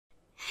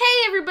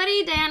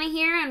everybody, Diana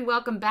here, and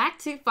welcome back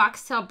to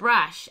Foxtail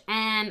Brush.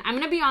 And I'm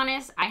gonna be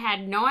honest, I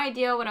had no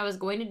idea what I was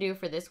going to do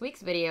for this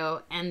week's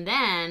video, and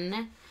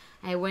then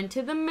I went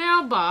to the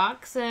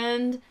mailbox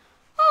and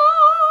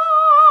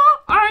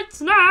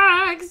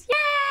Artsnacks!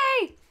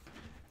 Yay!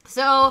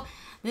 So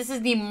this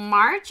is the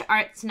March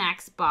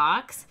Artsnacks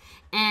box,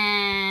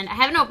 and I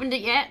haven't opened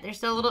it yet. There's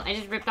still a little, I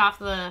just ripped off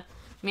the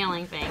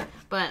mailing thing,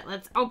 but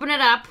let's open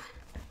it up.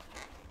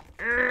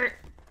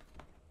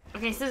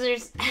 Okay,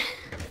 scissors.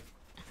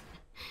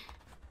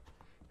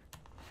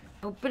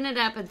 Open it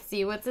up and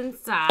see what's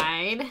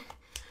inside.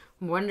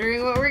 I'm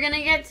wondering what we're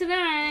gonna get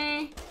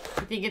today.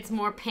 You think it's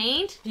more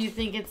paint? Do you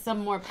think it's some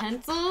more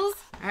pencils?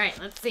 All right,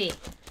 let's see.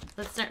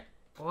 Let's start.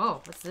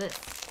 Whoa, what's this?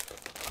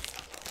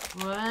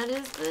 What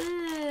is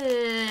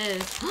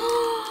this?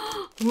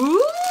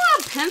 Ooh,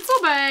 a pencil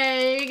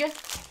bag.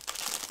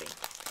 Let's see.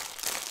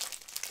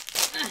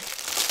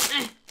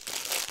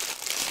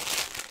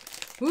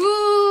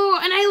 Ooh,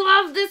 and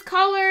I love this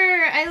color.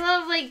 I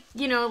love, like,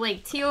 you know,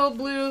 like teal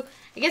blue.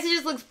 I guess it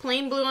just looks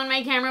plain blue on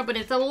my camera, but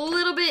it's a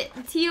little bit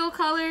teal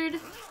colored.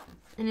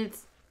 And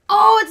it's,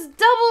 oh, it's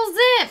double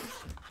zip.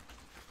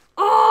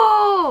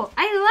 Oh,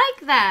 I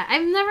like that.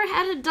 I've never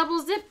had a double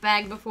zip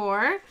bag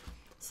before.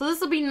 So this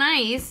will be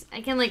nice.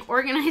 I can, like,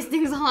 organize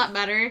things a lot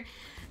better.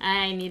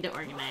 I need to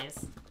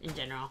organize in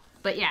general.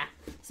 But yeah,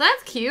 so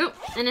that's cute.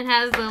 And it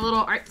has the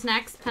little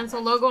Artsnacks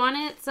pencil logo on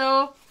it.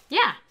 So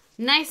yeah,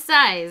 nice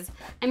size.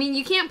 I mean,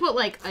 you can't put,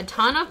 like, a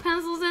ton of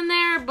pencils in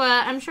there,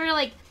 but I'm sure,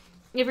 like,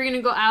 if you're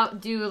gonna go out,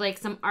 do like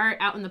some art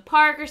out in the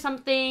park or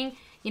something,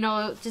 you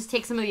know, just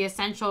take some of the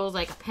essentials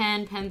like a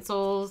pen,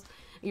 pencils,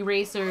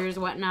 erasers,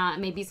 whatnot,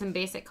 maybe some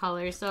basic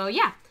colors. So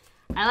yeah,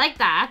 I like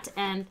that.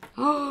 And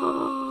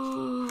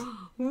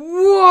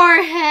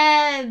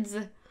warheads!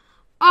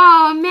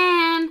 Oh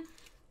man,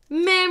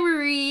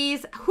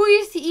 memories. Who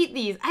used to eat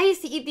these? I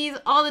used to eat these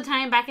all the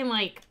time back in,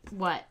 like,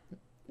 what?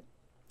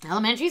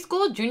 Elementary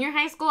school? Junior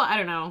high school? I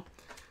don't know.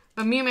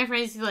 But me and my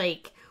friends used to,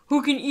 like,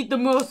 who can eat the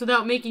most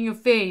without making a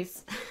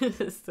face?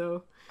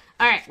 So,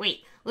 alright,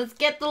 wait. Let's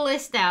get the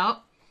list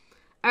out.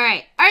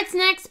 Alright,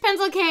 Artsnacks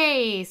pencil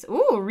case.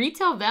 Ooh,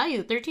 retail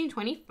value,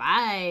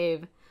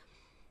 $13.25.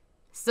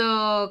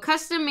 So,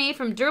 custom made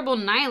from durable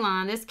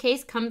nylon. This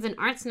case comes in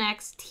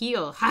Artsnacks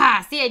teal.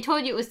 Haha, see, I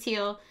told you it was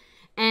teal.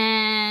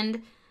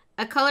 And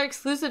a color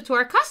exclusive to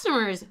our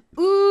customers.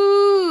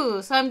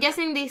 Ooh, so I'm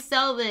guessing they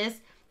sell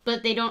this,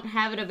 but they don't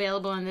have it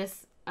available in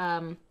this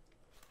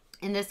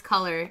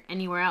color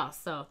anywhere else.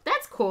 So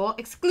that's cool.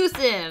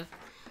 Exclusive.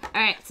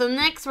 All right, so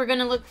next we're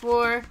gonna look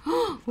for,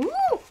 ooh,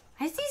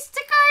 I see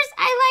stickers.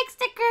 I like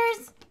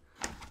stickers.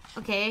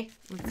 Okay,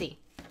 let's see.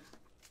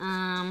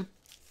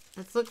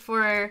 Let's look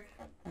for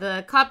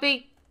the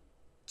Copic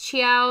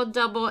Chiao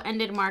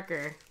double-ended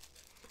marker.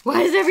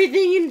 Why is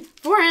everything in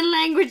foreign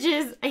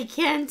languages? I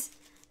can't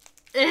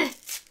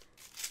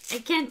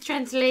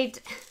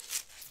translate.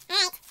 All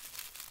right.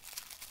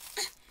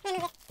 Like,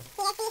 so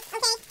let's look for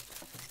the Copic.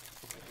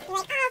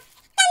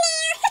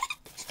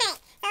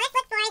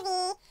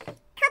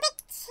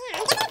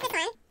 I'm guessing this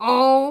one.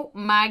 Oh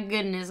my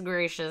goodness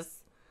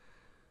gracious.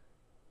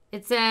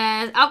 It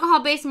says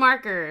alcohol-based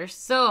marker,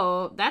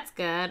 so that's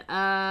good.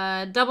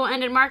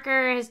 Double-ended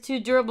marker has two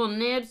durable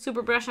nibs,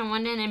 super brush on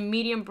one end, and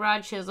medium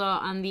broad chisel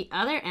on the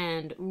other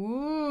end.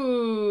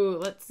 Ooh,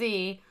 let's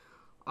see.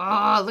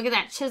 Oh, look at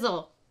that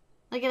chisel.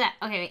 Look at that.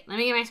 Okay, wait, let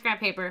me get my scrap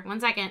paper. 1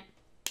 second.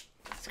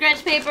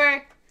 Scratch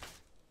paper.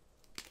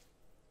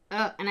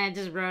 Oh, and I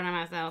just wrote on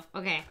myself.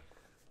 Okay.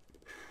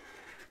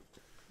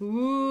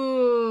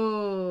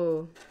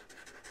 Ooh.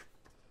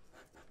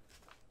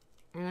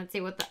 And let's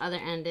see what the other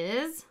end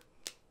is.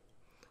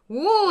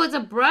 Whoa, it's a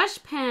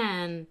brush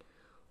pen.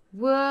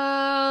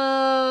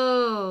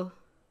 Whoa.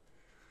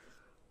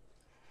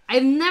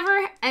 I've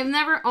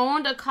never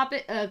owned a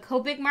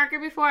Copic marker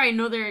before. I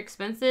know they're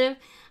expensive.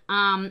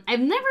 I've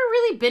never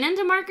really been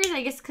into markers.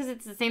 I guess because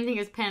it's the same thing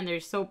as pen. They're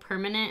so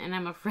permanent, and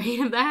I'm afraid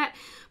of that.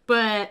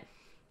 But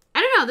I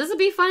don't know. This will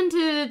be fun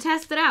to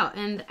test it out.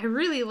 And I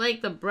really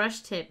like the brush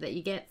tip that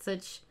you get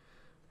such,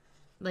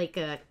 like,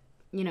 a,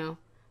 you know,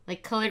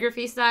 like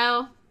calligraphy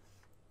style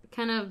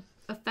kind of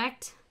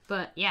effect.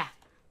 But yeah,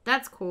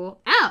 that's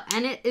cool. Oh,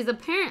 and it is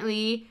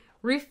apparently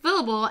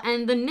refillable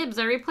and the nibs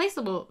are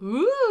replaceable.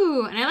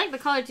 Ooh, and I like the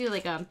color too,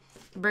 like a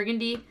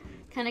burgundy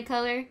kind of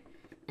color.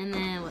 And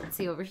then let's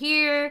see over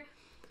here.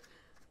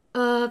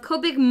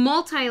 Copic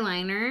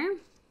multi-liner.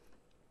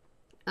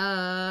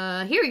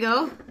 Here we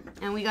go.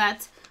 And we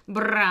got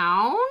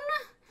brown.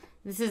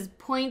 This is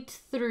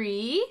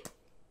 0.3.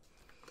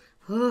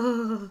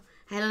 Oh,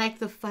 I like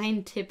the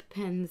fine tip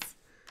pens.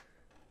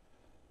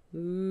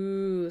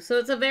 Ooh, so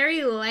it's a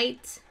very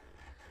light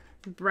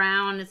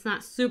brown. It's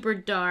not super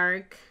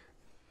dark.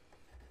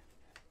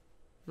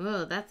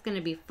 Oh, that's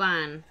gonna be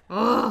fun.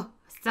 Oh,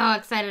 so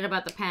excited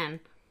about the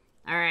pen.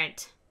 All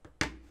right.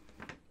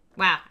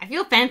 Wow, I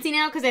feel fancy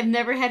now because I've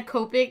never had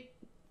Copic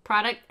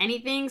product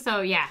anything.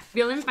 So yeah,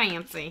 feeling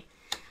fancy.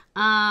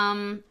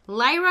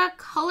 Lyra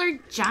Color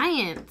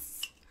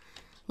Giants.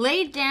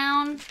 Lay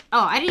down.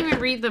 Oh, I didn't even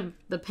read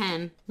the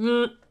pen.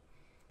 We're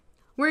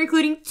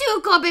including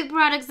 2 Copic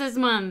products this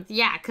month.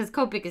 Yeah, because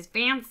Copic is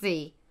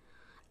fancy.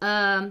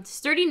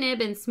 Sturdy nib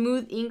and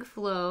smooth ink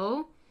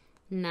flow.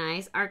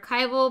 Nice.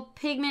 Archival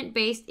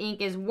pigment-based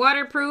ink is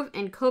waterproof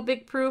and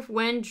Copic proof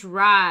when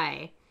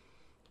dry.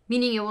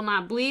 Meaning it will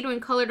not bleed when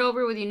colored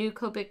over with your new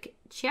Copic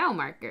Chow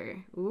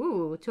marker.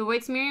 Ooh. To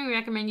avoid smearing, we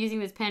recommend using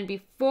this pen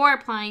before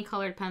applying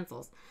colored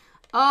pencils.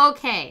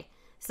 Okay.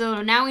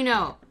 So now we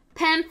know.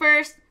 Pen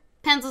first,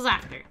 pencils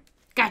after.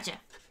 Gotcha.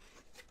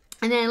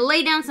 And then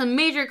lay down some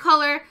major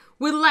color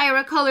with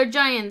Lyra Color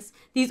Giants.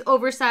 These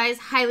oversized,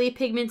 highly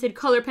pigmented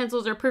color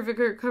pencils are perfect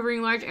for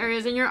covering large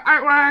areas in your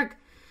artwork.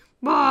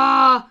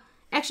 Bah!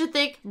 Extra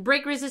thick,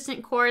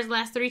 break-resistant cores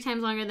last 3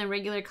 times longer than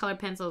regular color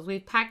pencils.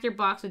 We've packed your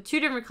box with 2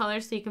 different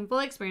colors so you can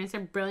fully experience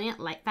their brilliant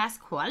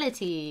light-fast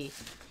quality.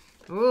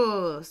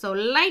 Ooh, so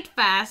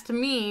light-fast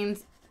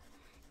means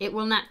it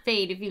will not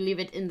fade if you leave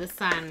it in the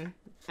sun.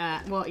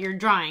 Well, you're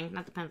drawing,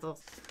 not the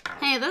pencils.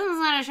 Hey, this one's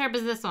not as sharp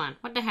as this one.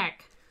 What the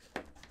heck?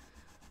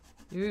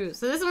 Ooh,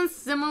 so this one's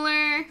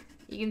similar.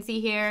 You can see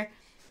here.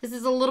 This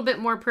is a little bit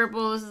more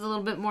purple. This is a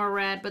little bit more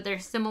red, but they're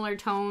similar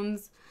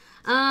tones.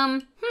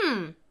 My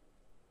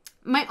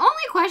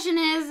only question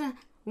is,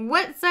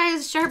 what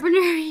size sharpener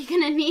are you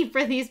gonna need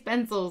for these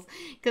pencils?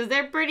 Because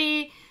they're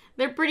pretty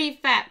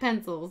fat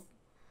pencils.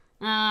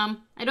 I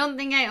don't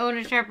think I own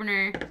a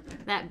sharpener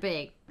that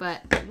big,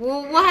 but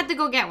we'll have to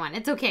go get one.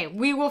 It's okay.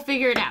 We will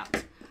figure it out.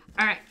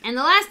 All right, and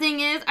the last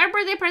thing is our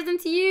birthday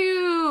present to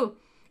you.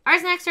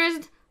 Artsnacks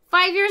turns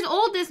 5 years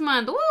old this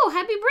month. Woo!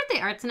 Happy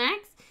birthday,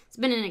 Artsnacks. It's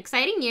been an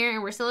exciting year,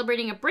 and we're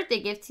celebrating a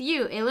birthday gift to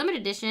you, a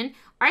limited edition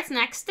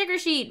Artsnacks sticker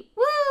sheet.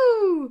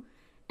 Woo!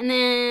 And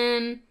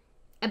then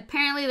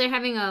apparently they're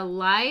having a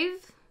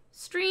live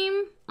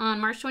stream on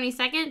March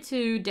 22nd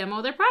to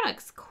demo their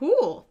products.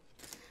 Cool.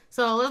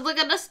 So let's look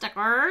at the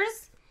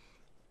stickers.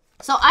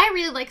 So I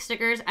really like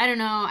stickers. I don't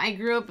know. I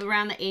grew up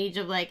around the age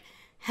of like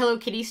Hello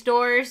Kitty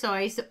stores, so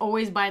I used to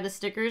always buy the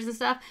stickers and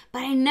stuff,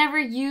 but I never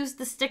used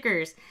the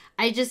stickers.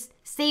 I just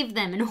saved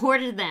them and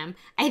hoarded them.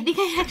 I think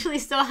I actually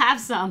still have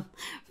some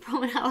from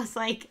when I was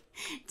like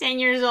 10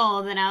 years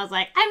old, and I was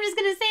like, I'm just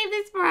gonna save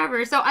this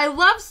forever. So I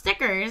love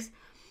stickers,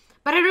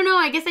 but I don't know,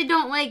 I guess I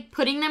don't like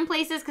putting them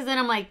places because then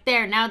I'm like,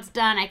 there, now it's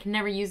done, I can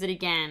never use it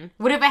again.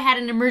 What if I had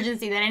an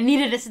emergency that I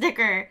needed a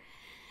sticker?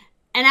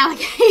 And now I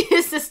can't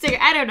use the sticker.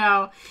 I don't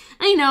know.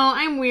 I know,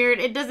 I'm weird.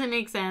 It doesn't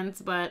make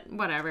sense, but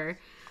whatever.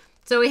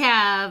 So we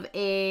have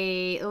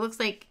it looks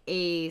like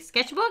a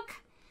sketchbook,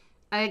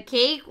 a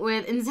cake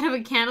with, instead of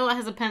a candle, it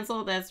has a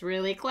pencil. That's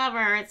really clever.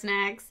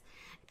 Artsnacks.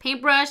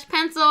 Paintbrush,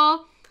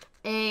 pencil,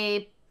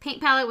 a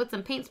paint palette with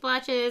some paint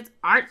splotches,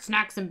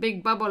 Artsnacks in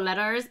big bubble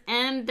letters,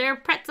 and their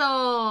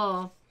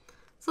pretzel.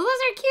 So those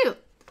are cute.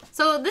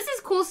 So this is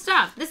cool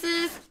stuff. This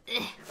is,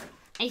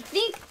 I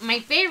think my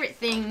favorite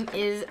thing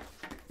is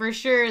for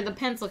sure the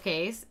pencil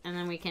case. And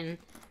then we can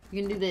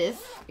do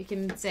this. We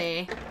can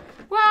say,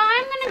 well,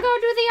 I'm going to go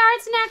do the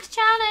Artsnacks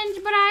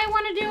challenge, but I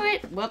want to do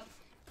it. Whoop.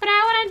 But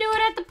I want to do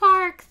it at the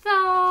park.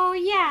 So,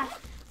 yeah.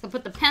 So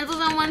put the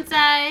pencils on one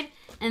side,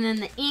 and then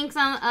the inks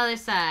on the other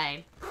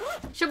side.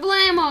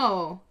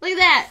 Shablamo! Look at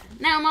that.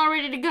 Now I'm all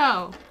ready to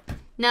go.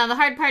 Now the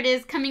hard part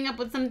is coming up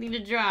with something to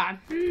draw.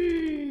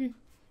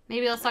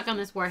 Maybe I'll suck on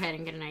this warhead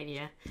and get an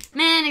idea.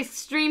 Man,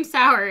 extreme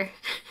sour.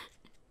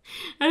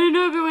 I don't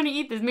know if I want to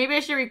eat this. Maybe I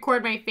should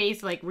record my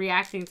face like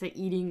reacting to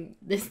eating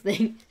this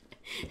thing.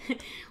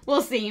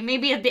 We'll see.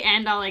 Maybe at the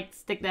end I'll like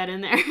stick that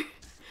in there.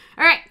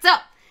 Alright, so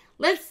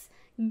let's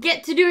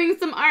get to doing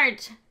some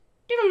art.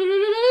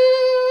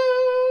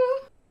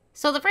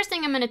 So the first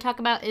thing I'm going to talk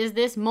about is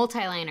this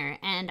multi-liner.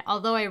 And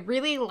although I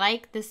really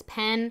like this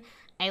pen,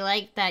 I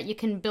like that you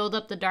can build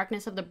up the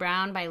darkness of the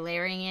brown by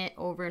layering it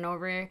over and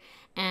over.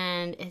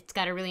 And it's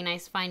got a really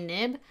nice fine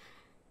nib.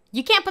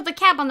 You can't put the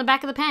cap on the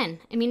back of the pen.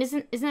 I mean,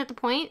 isn't that the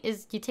point?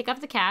 Is you take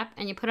off the cap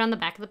and you put it on the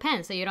back of the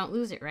pen so you don't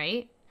lose it,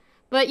 right?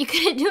 But you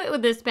couldn't do it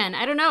with this pen.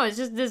 I don't know. It's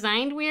just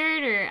designed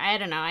weird, or I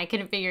don't know. I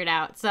couldn't figure it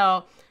out. So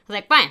I was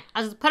like, fine.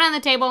 I'll just put it on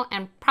the table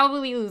and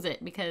probably lose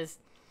it because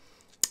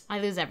I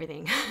lose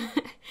everything.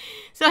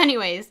 So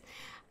anyways,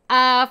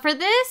 for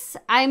this,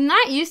 I'm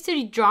not used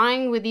to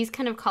drawing with these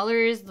kind of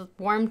colors. The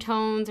warm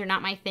tones are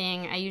not my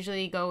thing. I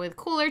usually go with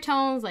cooler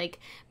tones like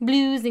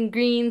blues and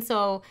greens.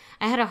 So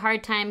I had a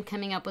hard time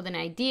coming up with an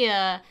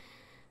idea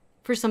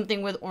for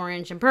something with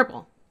orange and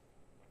purple.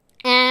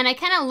 And I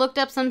kind of looked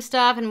up some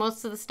stuff, and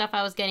most of the stuff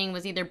I was getting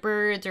was either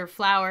birds or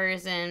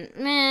flowers, and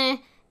meh,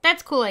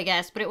 that's cool, I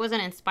guess, but it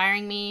wasn't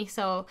inspiring me.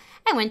 So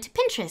I went to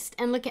Pinterest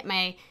and looked at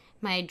my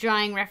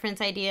drawing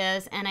reference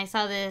ideas, and I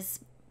saw this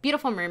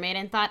beautiful mermaid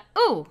and thought,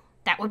 oh,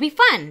 that would be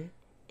fun.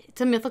 It's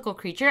a mythical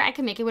creature. I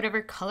can make it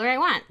whatever color I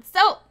want.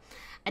 So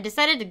I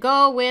decided to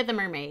go with a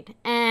mermaid.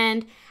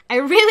 And I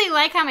really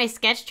like how my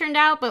sketch turned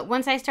out, but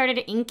once I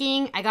started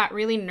inking, I got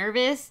really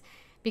nervous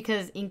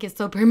because ink is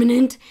so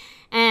permanent.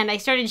 And I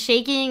started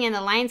shaking, and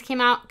the lines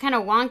came out kind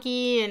of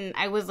wonky, and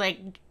I was like,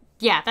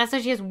 yeah, that's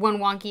why she has one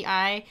wonky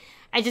eye.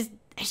 I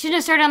shouldn't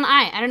have started on the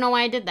eye. I don't know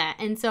why I did that.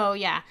 And so,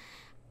 yeah,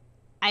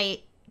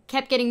 I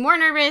kept getting more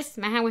nervous.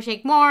 My hand would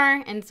shake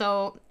more. And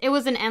so it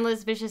was an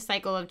endless vicious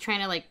cycle of trying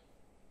to like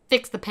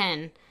fix the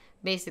pen.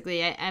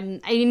 Basically,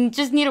 I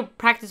just need to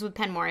practice with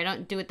pen more. I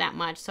don't do it that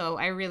much, so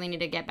I really need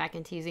to get back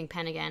into using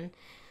pen again.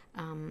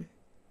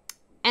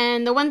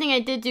 And the one thing I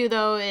did do,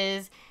 though,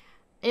 is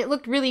it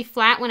looked really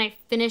flat when I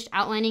finished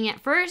outlining at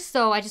first,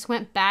 so I just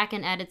went back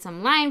and added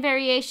some line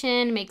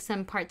variation, make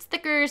some parts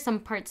thicker, some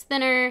parts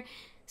thinner.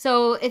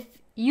 So if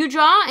you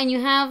draw and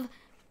you have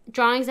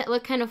drawings that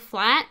look kind of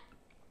flat,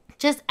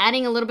 just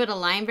adding a little bit of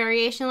line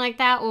variation like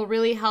that will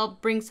really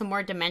help bring some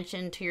more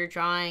dimension to your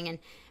drawing and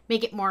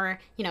make it more,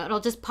 you know, it'll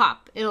just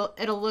pop.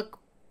 It'll look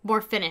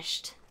more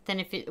finished than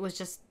if it was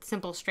just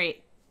simple,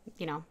 straight,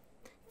 you know,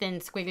 thin,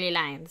 squiggly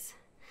lines.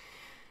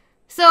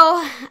 So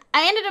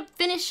I ended up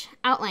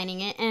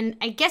outlining it, and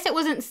I guess it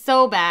wasn't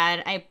so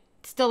bad. I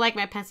still like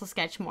my pencil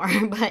sketch more,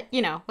 but,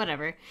 you know,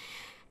 whatever.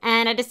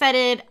 And I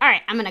decided, all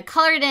right, I'm going to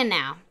color it in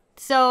now.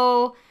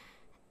 So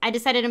I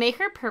decided to make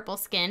her purple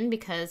skin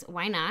because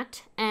why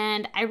not?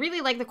 And I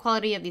really like the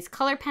quality of these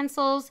color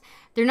pencils.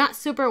 They're not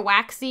super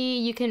waxy.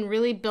 You can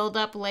really build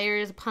up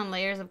layers upon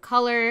layers of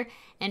color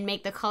and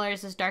make the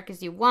colors as dark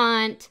as you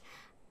want.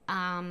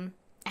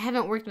 I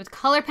haven't worked with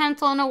color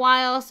pencil in a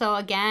while, so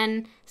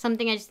again,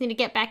 something I just need to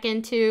get back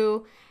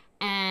into.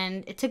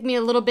 And it took me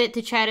a little bit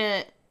to try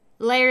to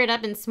layer it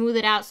up and smooth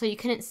it out so you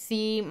couldn't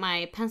see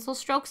my pencil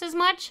strokes as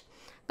much.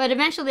 But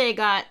eventually I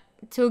got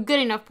to a good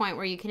enough point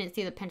where you couldn't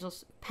see the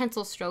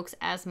pencil strokes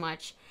as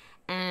much.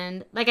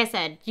 And like I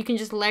said, you can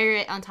just layer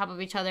it on top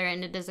of each other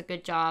and it does a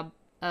good job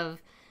of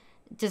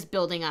just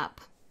building up.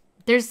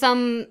 There's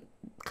some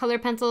color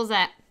pencils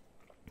that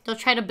they'll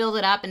try to build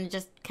it up and it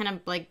just kind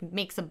of like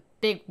makes a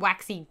big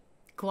waxy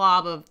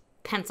glob of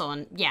pencil.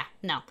 And yeah,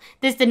 no,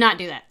 this did not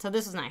do that. So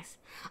this was nice.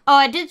 Oh,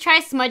 I did try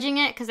smudging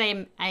it because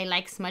I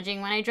like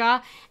smudging when I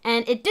draw.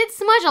 And it did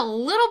smudge a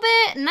little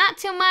bit, not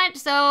too much.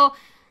 So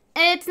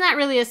it's not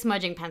really a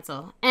smudging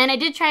pencil. And I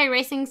did try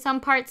erasing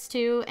some parts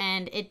too,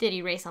 and it did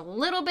erase a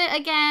little bit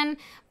again,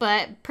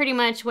 but pretty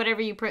much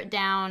whatever you put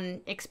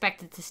down,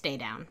 expect it to stay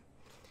down.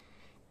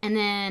 And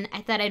then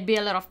I thought I'd be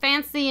a little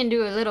fancy and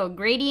do a little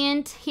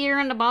gradient here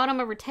on the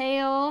bottom of her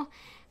tail.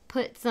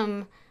 Put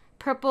some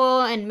purple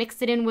and mix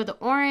it in with the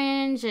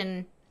orange.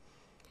 And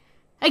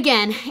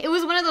again, it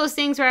was one of those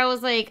things where I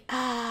was like,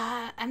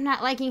 I'm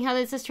not liking how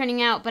this is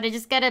turning out, but I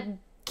just gotta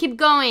keep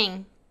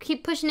going,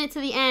 keep pushing it to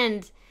the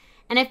end.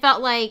 And I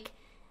felt like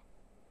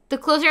the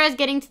closer I was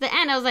getting to the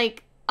end, I was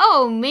like,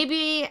 oh,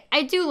 maybe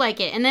I do like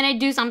it. And then I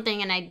do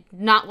something and I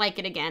not like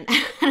it again.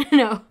 I don't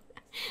know.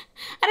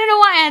 I don't know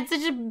why I had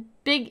such a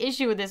big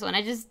issue with this one.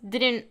 I just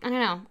didn't, I don't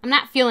know. I'm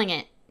not feeling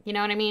it. You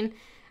know what I mean?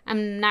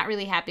 I'm not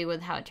really happy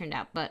with how it turned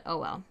out, but oh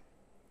well.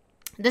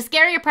 The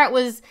scarier part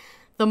was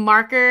the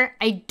marker.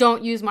 I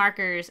don't use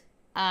markers,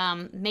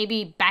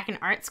 maybe back in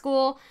art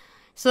school.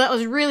 So that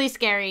was really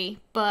scary,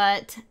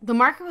 but the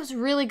marker was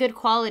really good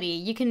quality.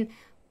 You can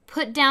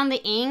put down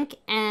the ink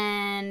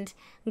and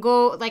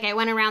go, like I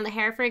went around the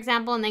hair, for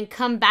example, and then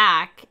come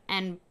back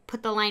and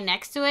put the line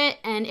next to it,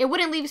 and it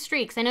wouldn't leave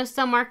streaks. I know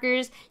some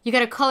markers, you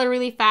gotta color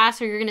really fast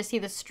or you're gonna see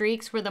the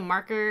streaks where the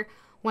marker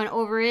went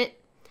over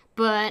it,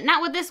 but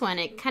not with this one.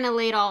 It kind of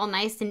laid all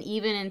nice and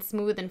even and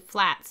smooth and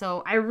flat,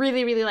 so I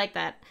really, really like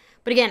that.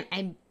 But again,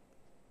 I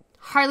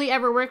hardly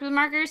ever work with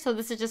markers, so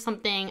this is just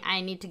something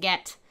I need to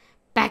get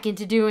back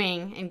into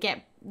doing and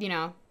get, you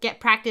know,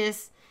 get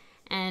practice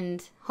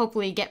and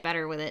hopefully get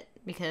better with it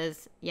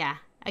because, yeah,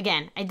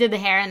 again, I did the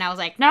hair and I was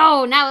like,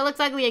 no, now it looks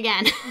ugly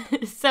again.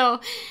 So,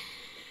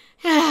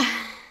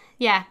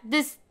 yeah,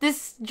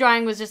 this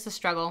drawing was just a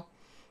struggle.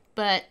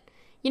 But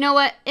you know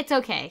what? It's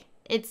okay.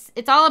 It's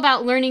all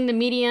about learning the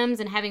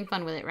mediums and having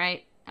fun with it,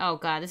 right? Oh,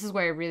 God, this is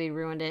where I really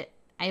ruined it.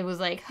 I was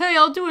like, hey,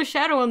 I'll do a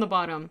shadow on the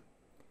bottom.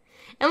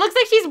 It looks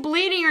like she's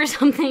bleeding or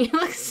something. It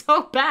looks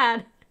so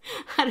bad.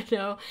 I don't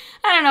know.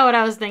 I don't know what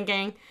I was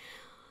thinking.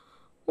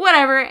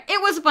 Whatever,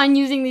 it was fun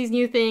using these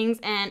new things,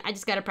 and I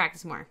just gotta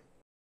practice more.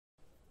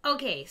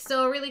 Okay,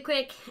 so really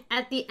quick,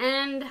 at the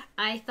end,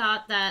 I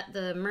thought that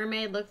the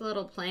mermaid looked a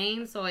little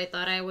plain, so I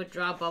thought I would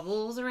draw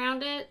bubbles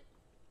around it.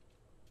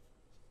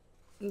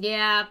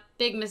 Yeah,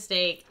 big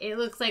mistake. It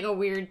looks like a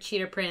weird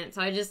cheetah print,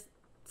 so I just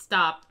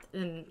stopped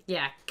and,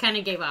 yeah, kind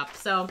of gave up.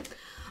 So,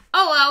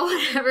 oh well,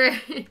 whatever.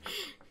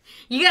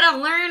 You gotta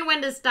learn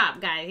when to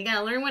stop, guys. You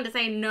gotta learn when to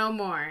say no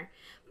more.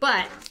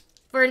 But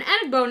for an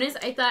added bonus,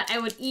 I thought I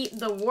would eat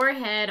the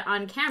warhead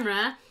on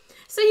camera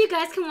so you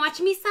guys can watch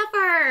me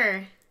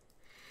suffer.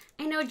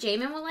 I know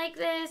Jamin will like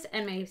this,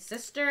 and my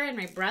sister and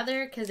my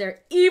brother, because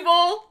they're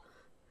evil.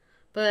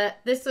 But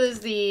this was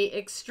the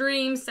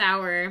extreme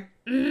sour.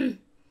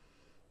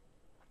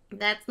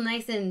 That's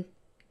nice and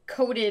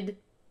coated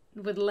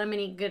with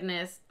lemony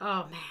goodness.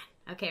 Oh,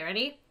 man. Okay,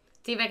 ready?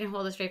 See if I can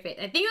hold a straight face.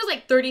 I think it was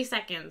like 30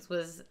 seconds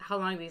was how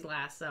long these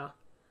last, so.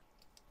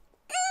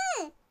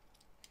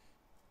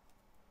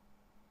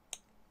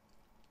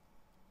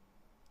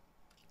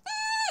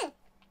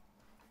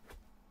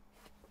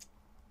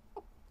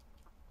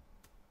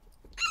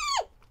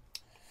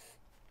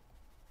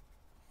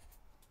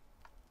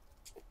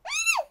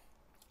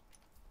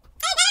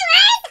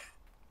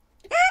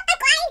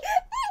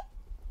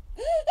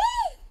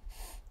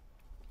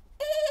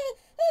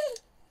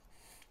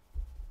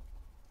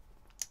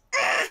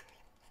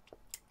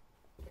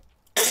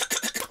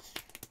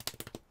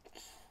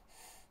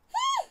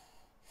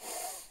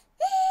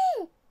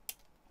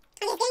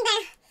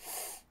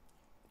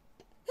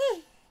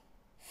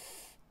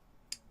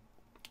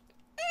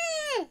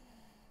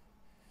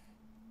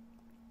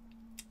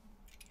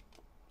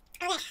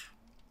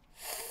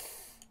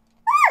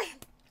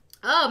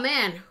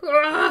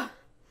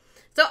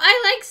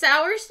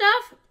 sour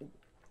stuff,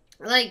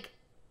 like,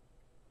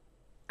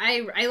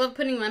 I love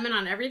putting lemon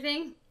on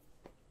everything.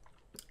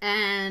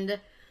 And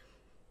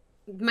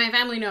my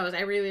family knows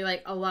I really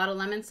like a lot of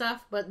lemon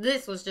stuff. But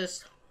this was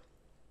just...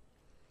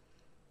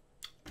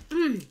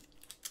 Did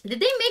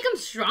they make them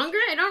stronger?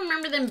 I don't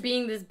remember them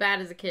being this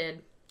bad as a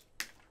kid.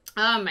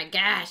 Oh my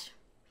gosh.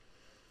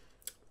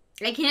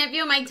 I can't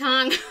feel my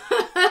tongue.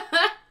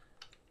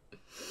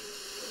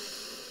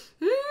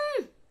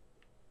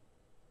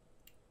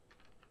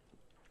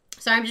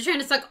 So I'm just trying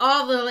to suck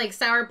all the like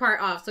sour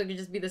part off so it could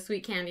just be the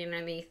sweet candy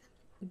underneath.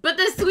 But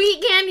the sweet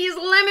candy is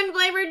lemon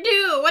flavored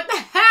too. What the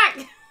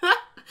heck?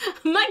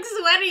 I'm like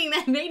sweating.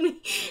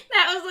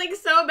 That was like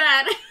so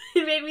bad.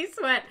 It made me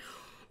sweat.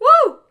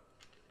 Woo!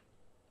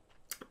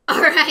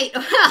 Alright,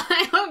 well,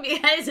 I hope you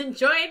guys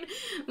enjoyed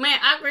my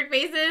awkward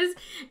faces.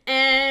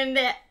 And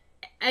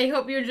I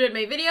hope you enjoyed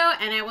my video.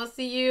 And I will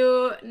see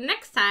you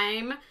next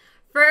time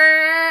for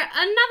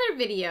another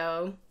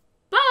video.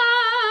 Bye!